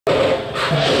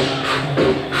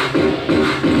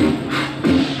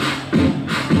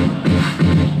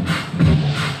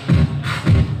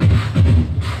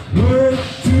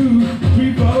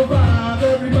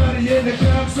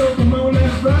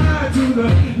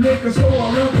liquor store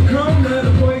around the corner.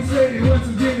 The boy said he wants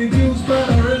some gin and juice, but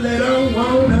I really don't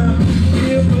wanna.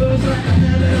 Feel buzz like I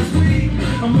had last week.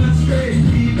 I must stay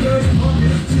because on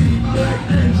his team I like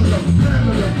Angela,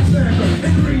 Pamela, Sandra,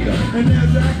 and Rita. And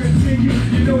as I continue,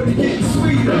 you know it gets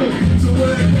sweeter. So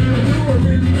what I gotta do, I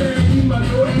really gotta be my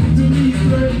Lord. To me,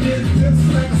 learning is just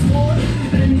like a sport.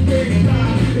 Anyway,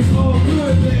 it's all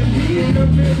good, man. Me and the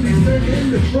family singing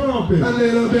the trumpet. A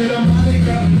little bit of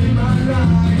Monica in my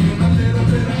life. A little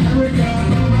bit of Erica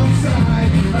by my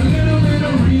side. A little bit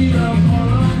of Rita, all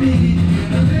I need.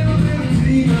 A little bit of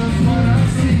Tina's what I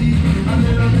see. A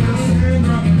little bit of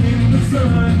Sandra in the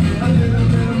sun. A little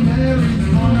bit of Mary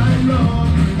all night long.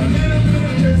 A little bit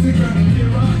of Jessica,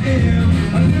 here I am.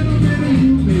 A little bit of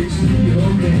you makes me your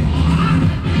man.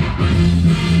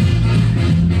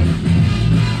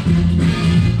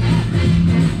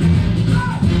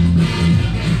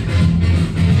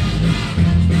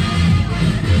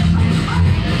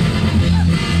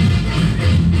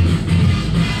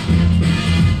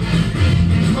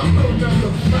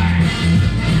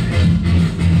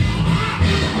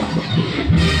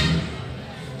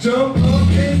 Jump up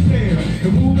and down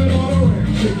and move it all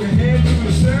around. Shake your hand to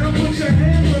the sound, put your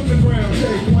hands on the ground.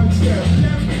 Take one step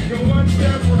left and one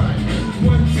step right.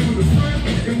 One to the front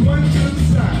and one to the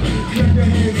side. Clap your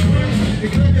hands once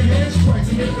and clap your hands twice.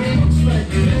 And if it looks like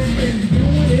this, then you're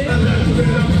doing it. A little bit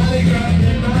of Monica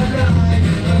in my life.